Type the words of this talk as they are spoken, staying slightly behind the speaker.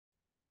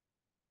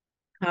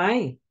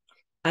Hi,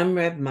 I'm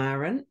Reb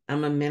Myron.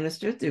 I'm a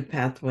minister through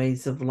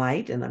Pathways of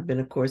Light, and I've been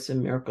a Course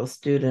in Miracles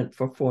student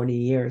for 40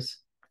 years.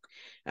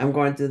 I'm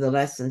going through the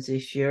lessons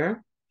this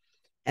year,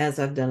 as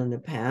I've done in the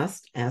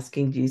past,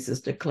 asking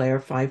Jesus to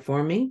clarify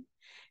for me.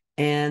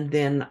 And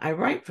then I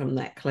write from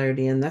that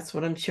clarity, and that's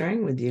what I'm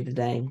sharing with you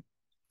today.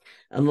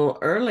 A little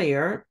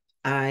earlier,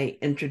 I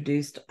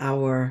introduced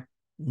our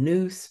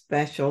new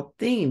special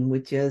theme,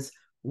 which is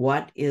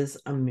What is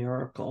a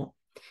Miracle?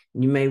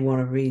 You may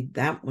want to read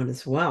that one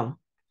as well.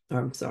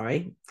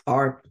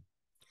 Or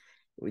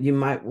you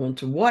might want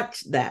to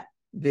watch that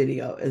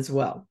video as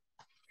well.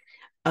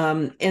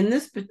 In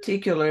this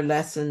particular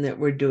lesson that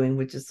we're doing,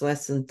 which is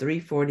lesson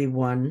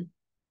 341,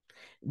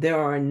 there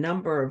are a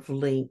number of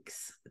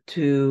links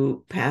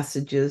to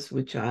passages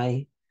which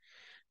I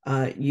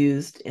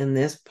used in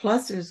this.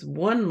 Plus, there's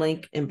one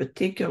link in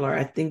particular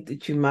I think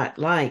that you might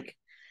like.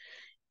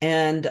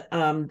 And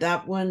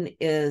that one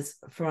is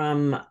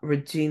from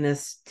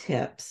Regina's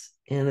Tips.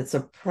 And it's a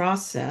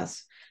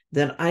process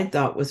that I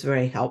thought was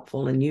very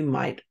helpful, and you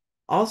might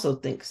also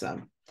think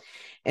so.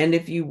 And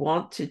if you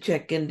want to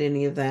check into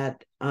any of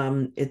that,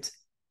 it's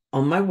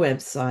on my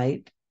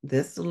website,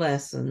 this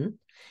lesson,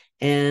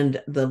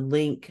 and the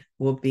link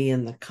will be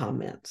in the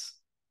comments.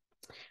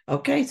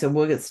 Okay, so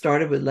we'll get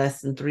started with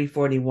lesson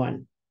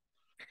 341.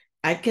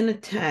 I can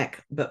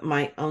attack but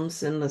my own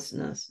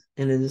sinlessness,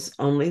 and it is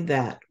only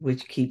that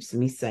which keeps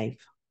me safe.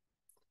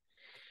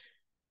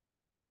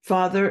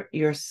 Father,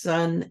 your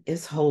Son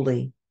is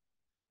holy.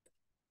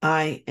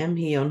 I am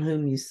he on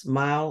whom you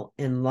smile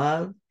in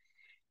love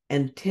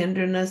and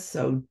tenderness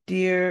so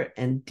dear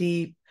and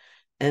deep,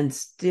 and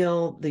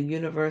still the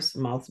universe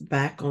smiles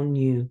back on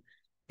you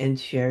and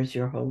shares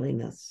your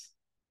holiness.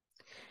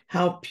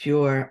 How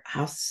pure,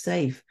 how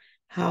safe,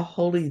 how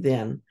holy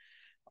then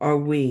are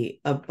we,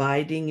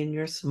 abiding in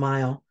your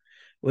smile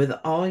with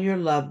all your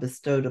love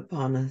bestowed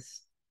upon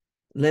us,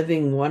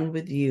 living one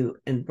with you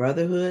in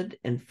brotherhood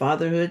and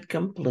fatherhood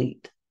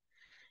complete,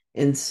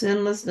 in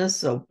sinlessness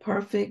so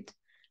perfect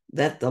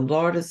that the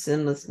Lord of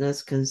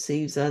sinlessness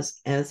conceives us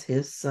as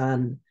his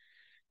Son,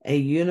 a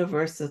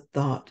universe of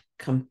thought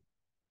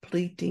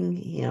completing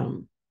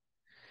him.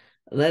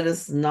 Let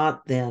us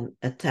not then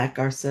attack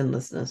our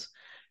sinlessness,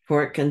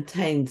 for it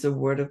contains the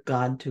word of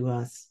God to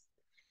us.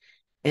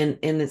 And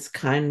in its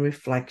kind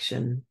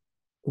reflection,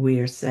 we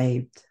are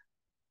saved.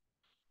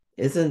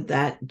 Isn't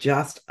that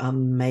just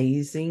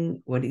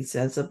amazing what he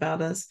says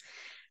about us?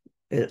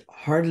 It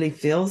hardly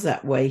feels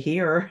that way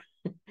here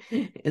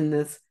in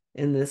this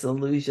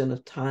illusion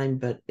of time,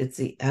 but it's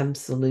the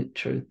absolute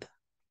truth.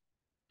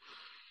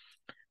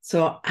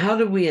 So how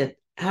do we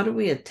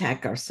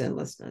attack our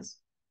sinlessness?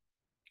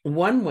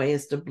 One way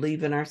is to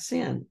believe in our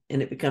sin,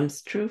 and it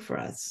becomes true for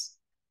us.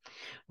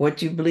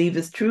 What you believe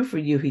is true for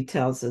you, he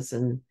tells us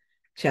in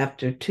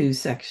chapter 2,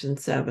 section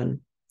 7.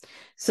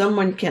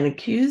 Someone can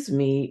accuse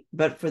me,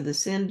 but for the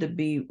sin to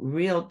be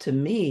real to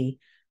me,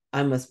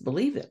 I must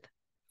believe it.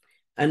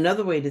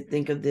 Another way to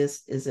think of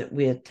this is that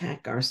we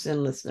attack our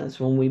sinlessness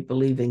when we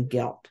believe in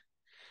guilt.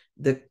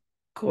 The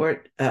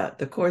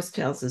Course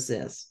tells us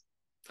this: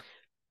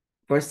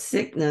 for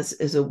sickness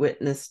is a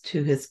witness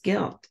to his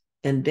guilt,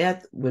 and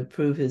death would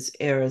prove his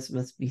errors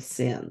must be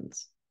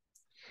sins.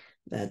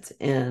 That's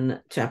in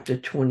chapter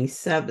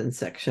 27,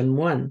 section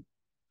 1.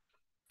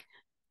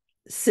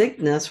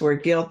 Sickness, where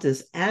guilt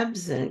is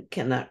absent,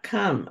 cannot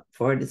come,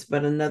 for it is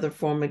but another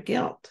form of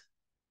guilt.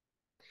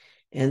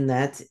 And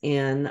that's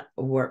in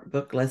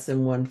Workbook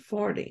lesson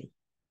 140.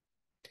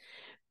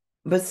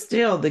 But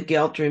still, the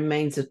guilt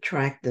remains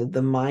attractive.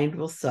 The mind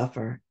will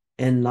suffer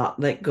and not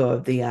let go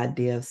of the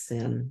idea of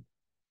sin.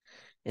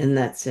 And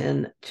that's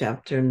in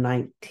chapter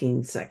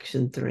 19,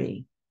 section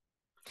 3.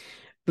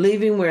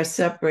 Believing we're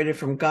separated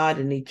from God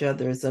and each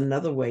other is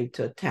another way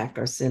to attack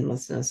our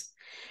sinlessness.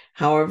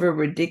 However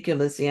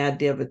ridiculous the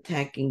idea of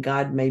attacking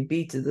God may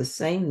be to the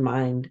sane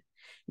mind,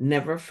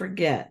 never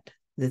forget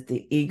that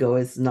the ego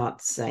is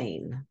not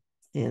sane.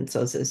 And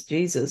so says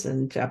Jesus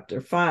in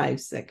chapter 5,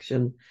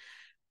 section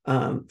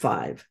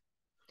 5.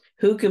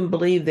 Who can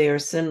believe they are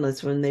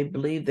sinless when they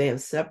believe they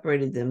have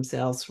separated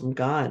themselves from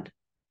God?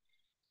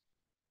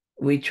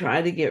 We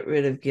try to get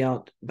rid of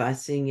guilt by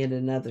seeing it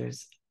in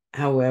others.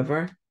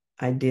 However,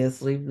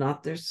 ideas leave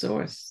not their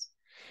source,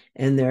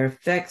 and their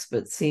effects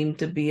but seem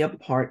to be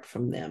apart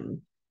from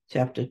them.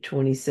 Chapter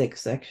 26,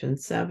 section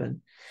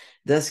 7.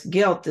 Thus,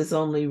 guilt is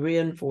only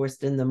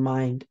reinforced in the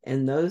mind,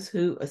 and those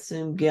who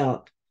assume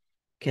guilt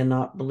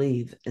cannot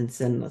believe in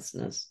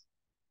sinlessness.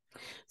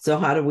 So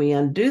how do we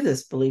undo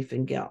this belief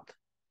in guilt?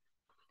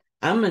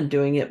 I'm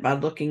undoing it by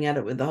looking at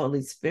it with the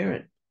Holy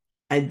Spirit.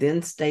 I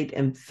then state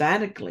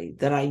emphatically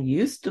that I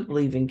used to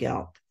believe in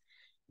guilt.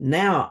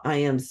 Now I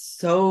am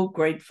so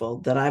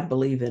grateful that I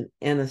believe in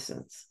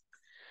innocence.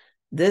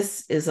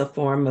 This is a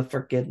form of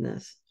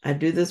forgiveness. I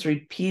do this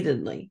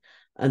repeatedly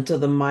until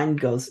the mind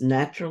goes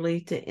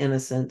naturally to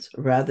innocence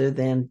rather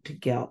than to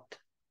guilt.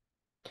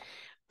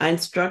 I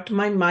instruct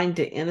my mind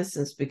to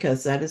innocence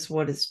because that is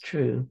what is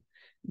true.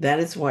 That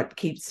is what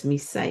keeps me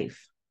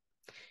safe.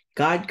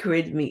 God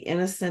created me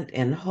innocent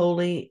and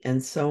holy,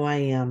 and so I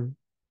am.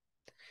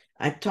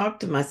 I talk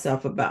to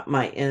myself about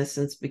my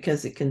innocence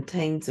because it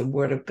contains the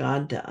word of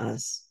God to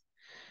us.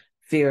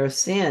 Fear of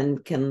sin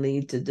can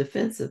lead to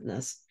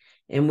defensiveness,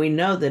 and we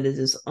know that it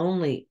is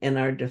only in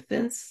our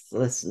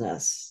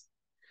defenselessness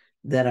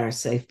that our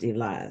safety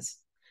lies.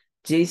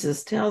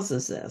 Jesus tells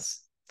us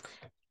this.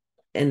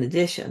 In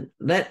addition,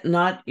 let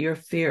not your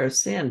fear of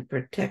sin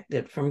protect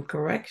it from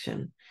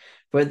correction,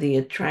 for the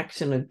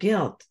attraction of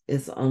guilt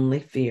is only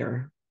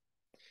fear.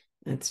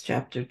 That's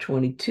chapter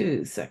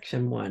 22,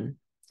 section 1.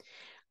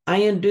 I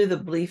undo the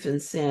belief in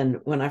sin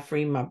when I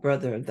free my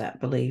brother of that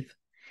belief.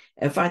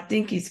 If I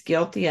think he's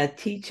guilty, I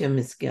teach him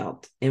his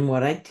guilt. In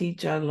what I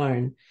teach, I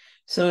learn.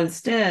 So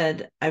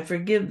instead, I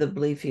forgive the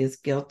belief he is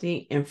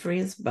guilty and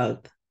free us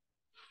both.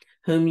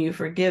 Whom you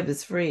forgive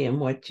is free, and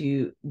what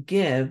you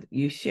give,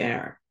 you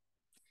share.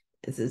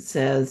 As it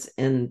says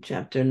in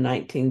chapter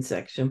 19,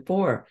 section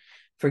 4,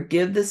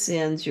 forgive the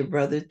sins your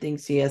brother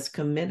thinks he has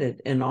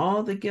committed and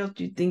all the guilt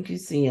you think you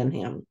see in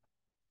him.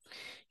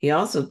 He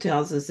also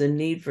tells us the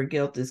need for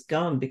guilt is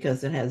gone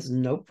because it has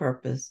no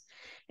purpose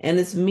and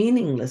is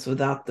meaningless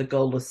without the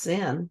goal of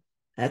sin.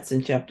 That's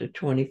in chapter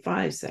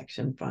 25,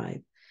 section 5.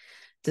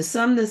 To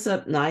sum this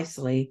up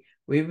nicely,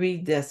 we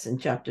read this in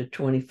chapter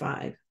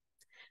 25.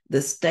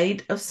 The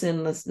state of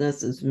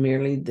sinlessness is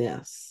merely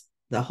this.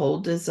 The whole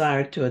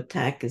desire to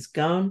attack is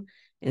gone,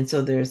 and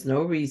so there is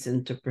no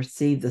reason to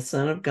perceive the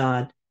Son of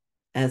God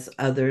as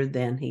other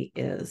than he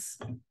is.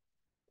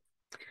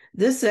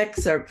 This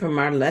excerpt from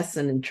our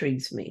lesson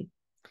intrigues me.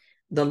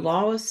 The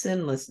law of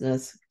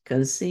sinlessness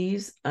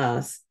conceives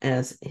us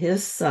as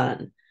his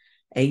Son,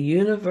 a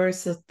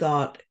universe of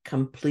thought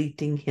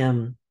completing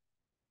him.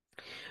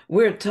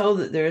 We're told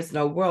that there is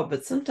no world,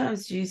 but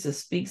sometimes Jesus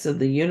speaks of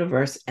the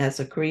universe as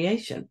a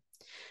creation.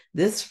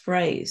 This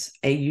phrase,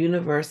 a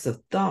universe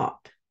of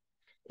thought,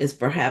 is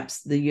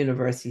perhaps the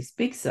universe he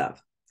speaks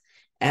of.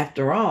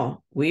 After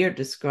all, we are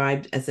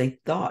described as a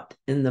thought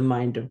in the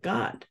mind of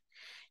God.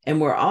 And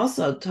we're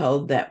also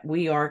told that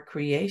we are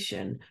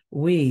creation,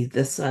 we,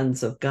 the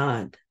sons of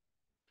God.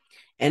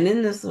 And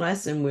in this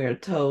lesson, we are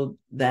told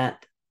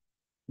that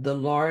the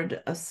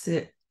Lord of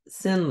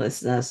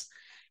sinlessness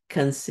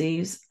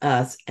conceives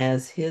us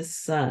as his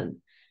Son,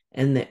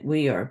 and that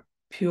we are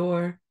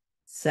pure,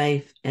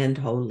 safe, and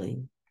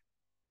holy.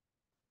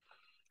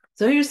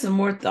 So here's some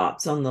more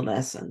thoughts on the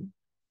lesson.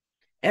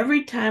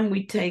 Every time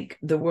we take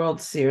the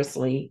world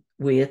seriously,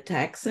 we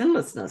attack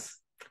sinlessness.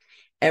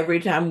 Every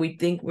time we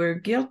think we're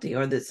guilty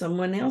or that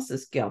someone else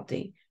is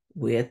guilty,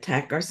 we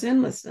attack our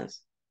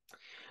sinlessness.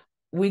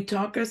 We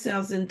talk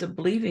ourselves into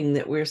believing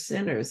that we're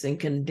sinners and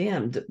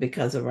condemned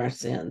because of our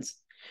sins.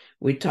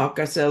 We talk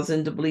ourselves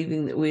into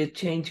believing that we have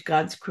changed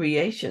God's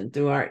creation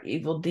through our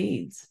evil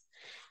deeds.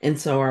 And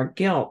so our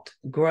guilt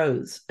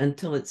grows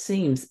until it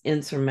seems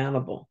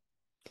insurmountable.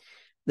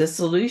 The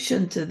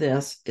solution to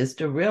this is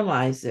to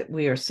realize that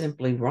we are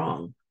simply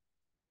wrong.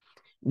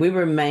 We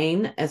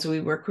remain as we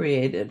were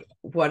created,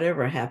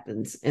 whatever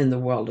happens in the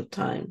world of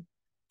time.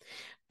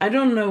 I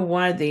don't know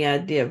why the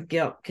idea of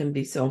guilt can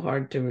be so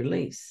hard to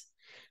release.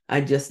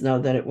 I just know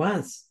that it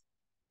was.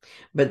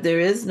 But there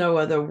is no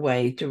other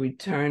way to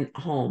return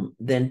home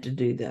than to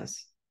do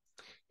this.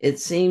 It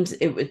seems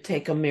it would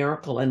take a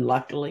miracle, and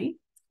luckily,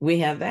 we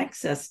have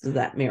access to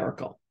that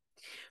miracle.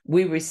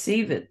 We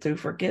receive it through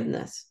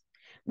forgiveness.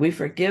 We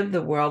forgive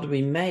the world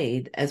we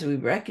made as we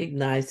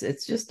recognize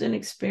it's just an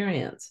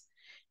experience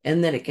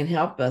and that it can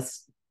help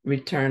us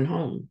return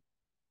home.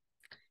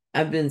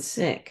 I've been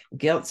sick.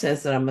 Guilt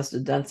says that I must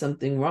have done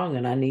something wrong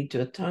and I need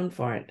to atone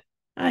for it.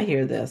 I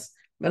hear this,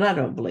 but I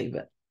don't believe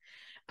it.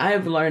 I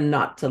have learned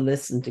not to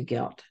listen to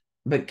guilt,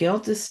 but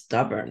guilt is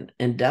stubborn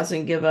and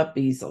doesn't give up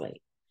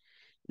easily.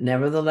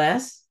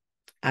 Nevertheless,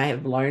 I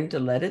have learned to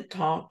let it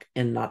talk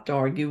and not to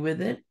argue with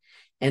it,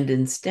 and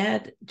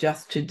instead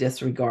just to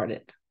disregard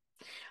it.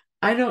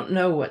 I don't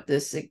know what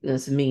this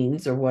sickness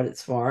means or what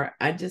it's for.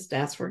 I just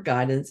ask for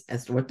guidance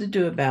as to what to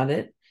do about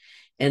it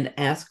and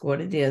ask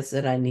what it is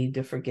that I need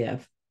to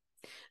forgive.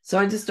 So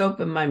I just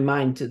open my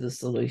mind to the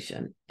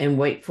solution and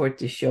wait for it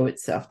to show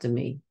itself to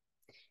me.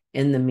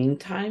 In the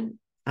meantime,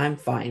 I'm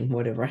fine,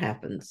 whatever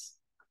happens.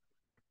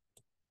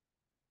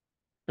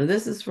 And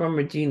this is from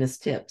Regina's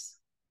Tips.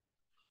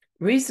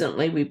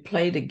 Recently, we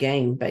played a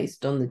game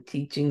based on the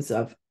teachings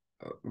of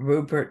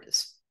Rupert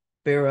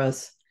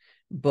Spira's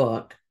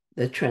book,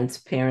 The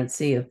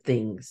Transparency of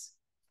Things.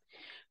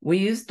 We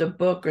used a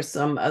book or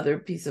some other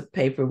piece of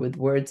paper with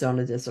words on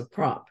it as a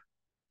prop.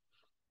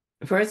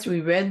 First,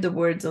 we read the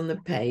words on the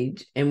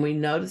page and we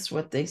noticed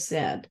what they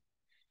said.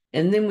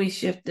 And then we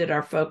shifted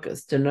our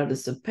focus to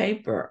notice the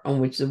paper on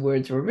which the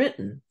words were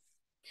written.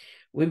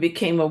 We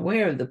became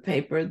aware of the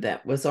paper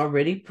that was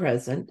already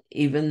present,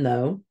 even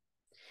though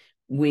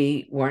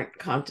we weren't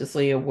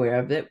consciously aware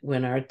of it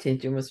when our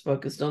attention was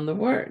focused on the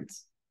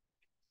words.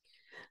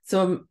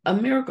 So a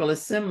miracle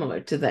is similar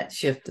to that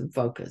shift in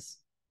focus.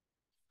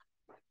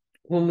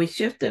 When we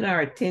shifted our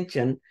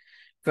attention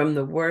from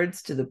the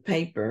words to the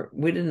paper,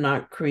 we did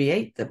not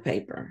create the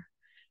paper.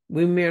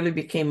 We merely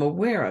became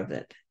aware of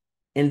it.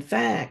 In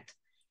fact,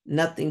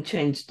 nothing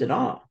changed at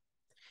all.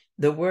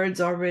 The words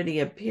already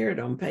appeared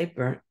on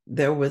paper.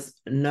 There was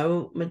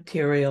no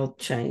material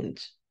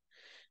change.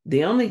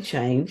 The only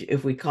change,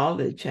 if we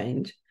called it a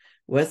change,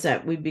 was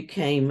that we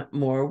became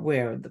more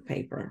aware of the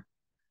paper.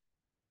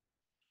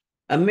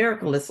 A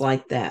miracle is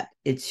like that.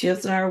 It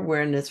shifts our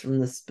awareness from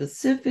the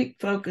specific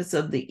focus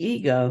of the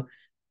ego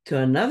to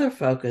another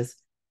focus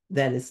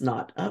that is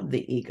not of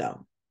the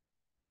ego.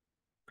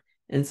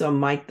 And so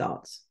my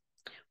thoughts.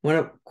 When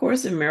A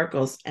Course in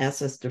Miracles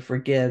asks us to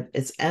forgive,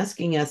 it's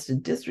asking us to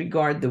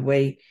disregard the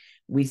way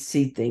we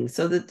see things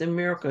so that the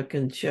miracle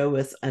can show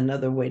us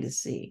another way to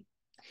see.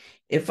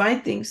 If I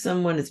think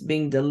someone is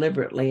being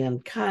deliberately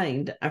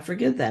unkind, I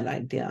forgive that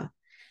idea.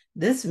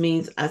 This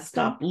means I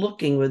stop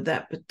looking with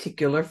that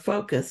particular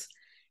focus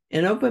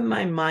and open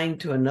my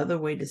mind to another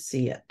way to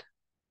see it.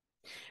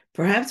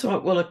 Perhaps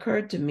what will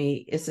occur to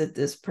me is that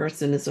this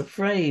person is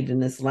afraid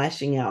and is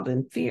lashing out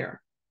in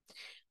fear.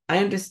 I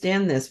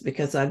understand this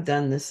because I've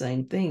done the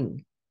same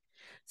thing.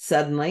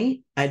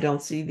 Suddenly, I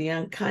don't see the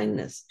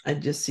unkindness. I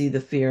just see the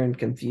fear and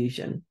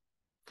confusion.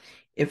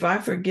 If I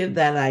forgive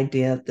that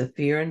idea, the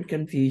fear and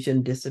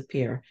confusion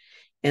disappear,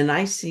 and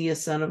I see a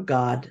son of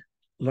God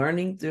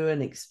learning through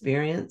an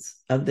experience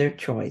of their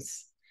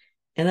choice,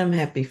 and I'm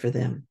happy for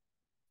them.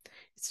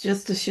 It's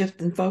just a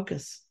shift in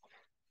focus.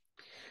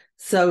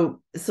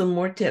 So, some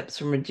more tips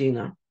from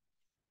Regina.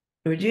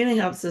 Regina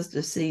helps us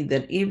to see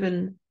this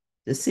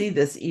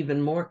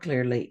even more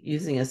clearly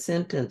using a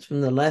sentence from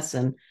the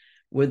lesson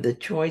with the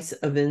choice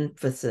of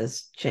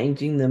emphasis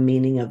changing the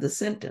meaning of the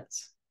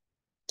sentence.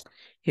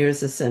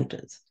 Here's a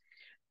sentence.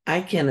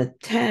 I can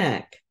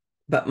attack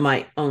but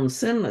my own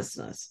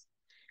sinlessness,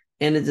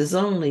 and it is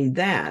only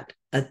that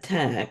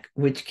attack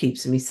which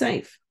keeps me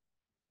safe.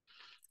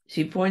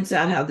 She points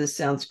out how this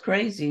sounds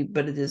crazy,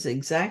 but it is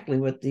exactly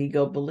what the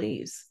ego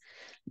believes,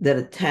 that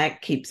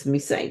attack keeps me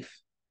safe.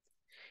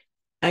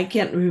 I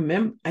can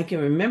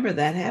remember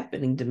that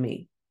happening to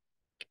me.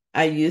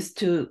 I used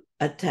to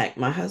attack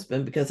my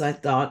husband because I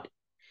thought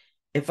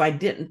if I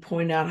didn't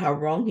point out how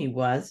wrong he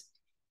was,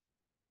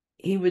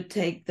 he would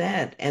take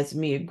that as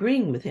me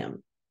agreeing with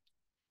him.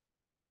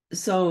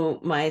 So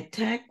my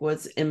attack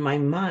was in my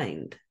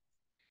mind,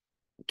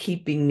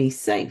 keeping me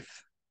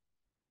safe.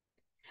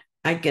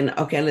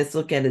 Let's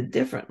look at it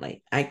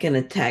differently. I can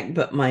attack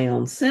but my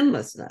own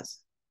sinlessness.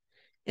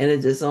 And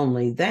it is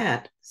only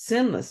that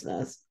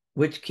sinlessness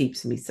which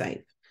keeps me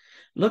safe.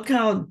 Look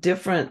how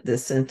different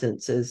this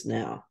sentence is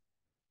now.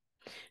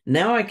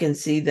 Now I can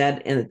see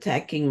that in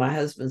attacking my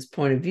husband's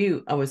point of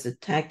view, I was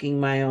attacking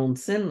my own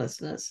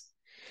sinlessness.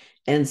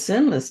 And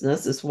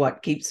sinlessness is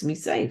what keeps me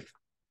safe.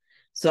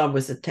 So I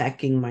was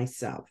attacking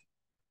myself.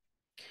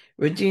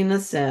 Regina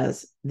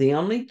says, the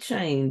only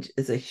change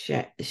is a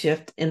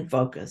shift in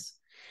focus,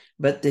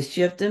 but the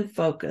shift in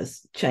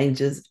focus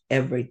changes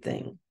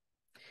everything.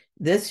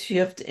 This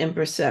shift in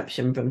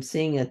perception from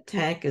seeing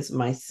attack as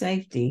my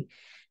safety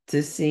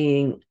to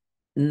seeing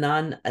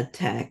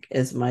non-attack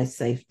as my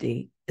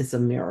safety is a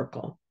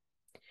miracle.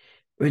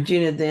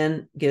 Regina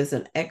then gives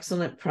an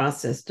excellent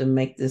process to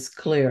make this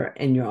clear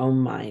in your own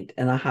mind,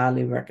 and I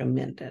highly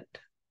recommend it.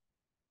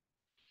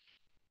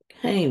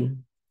 Okay.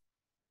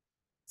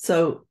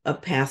 So, a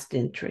past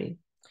entry.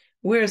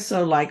 We're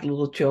so like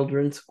little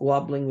children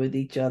squabbling with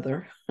each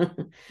other,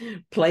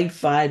 play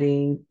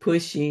fighting,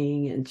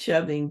 pushing, and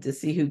shoving to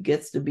see who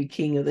gets to be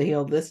king of the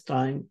hill this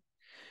time,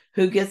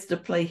 who gets to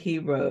play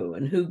hero,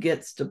 and who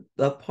gets to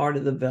a part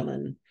of the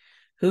villain,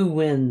 who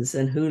wins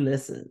and who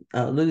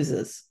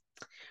loses.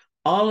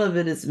 All of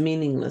it is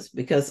meaningless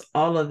because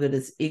all of it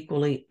is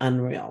equally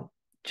unreal,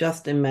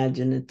 just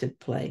imaginative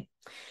play.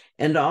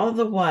 And all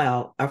the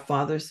while, our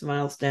Father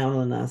smiles down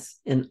on us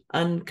in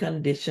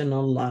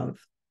unconditional love.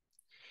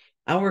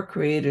 Our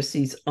Creator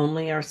sees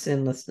only our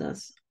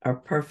sinlessness, our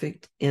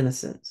perfect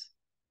innocence.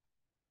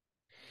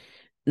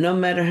 No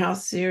matter how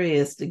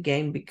serious the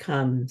game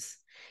becomes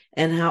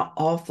and how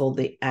awful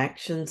the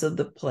actions of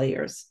the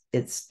players,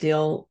 it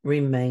still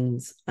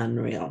remains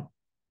unreal.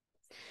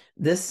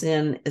 This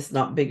sin is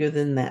not bigger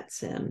than that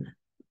sin,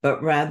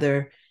 but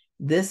rather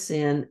this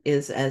sin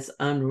is as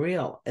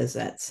unreal as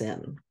that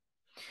sin.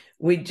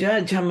 We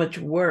judge how much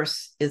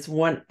worse is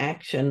one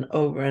action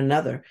over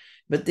another,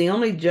 but the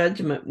only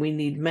judgment we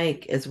need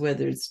make is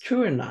whether it's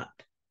true or not.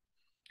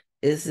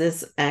 Is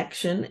this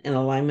action in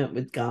alignment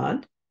with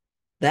God?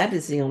 That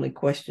is the only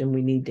question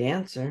we need to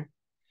answer.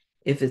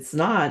 If it's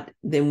not,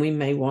 then we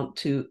may want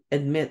to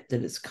admit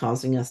that it's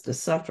causing us to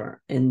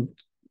suffer and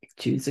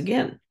choose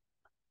again.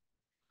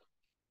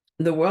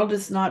 The world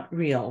is not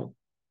real,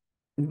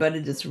 but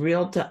it is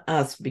real to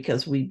us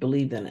because we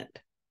believe in it.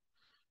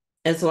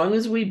 As long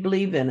as we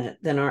believe in it,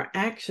 then our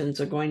actions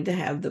are going to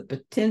have the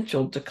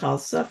potential to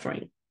cause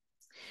suffering.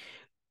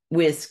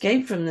 We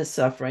escape from this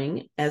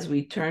suffering as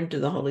we turn to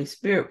the Holy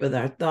Spirit with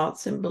our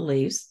thoughts and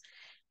beliefs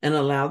and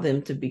allow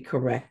them to be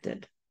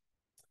corrected.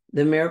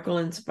 The miracle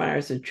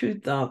inspires the true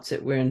thoughts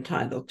that we're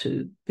entitled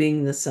to,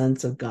 being the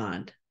sons of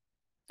God.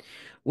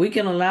 We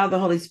can allow the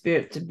Holy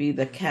Spirit to be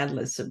the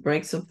catalyst that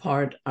breaks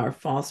apart our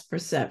false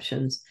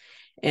perceptions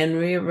and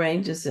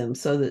rearranges them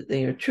so that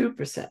they are true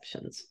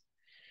perceptions.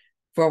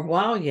 For a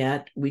while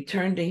yet, we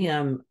turn to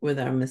him with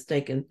our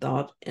mistaken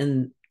thought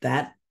and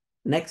that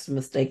next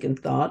mistaken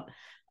thought,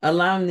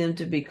 allowing them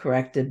to be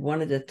corrected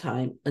one at a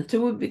time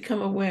until we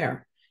become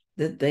aware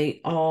that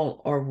they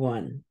all are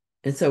one.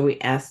 And so we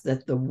ask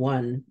that the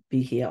one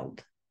be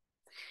healed.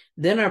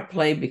 Then our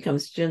play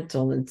becomes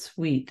gentle and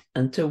sweet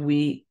until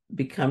we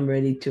become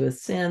ready to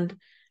ascend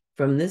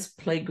from this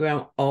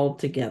playground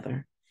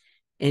altogether,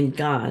 and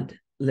God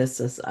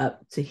lifts us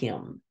up to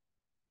him.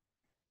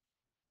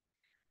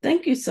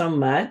 Thank you so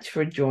much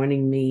for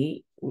joining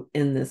me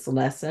in this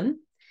lesson.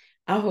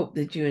 I hope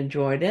that you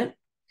enjoyed it.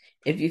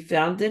 If you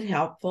found it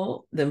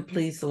helpful, then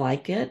please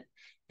like it.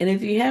 And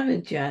if you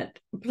haven't yet,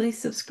 please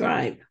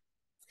subscribe.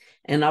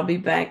 And I'll be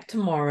back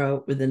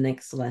tomorrow with the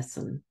next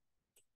lesson.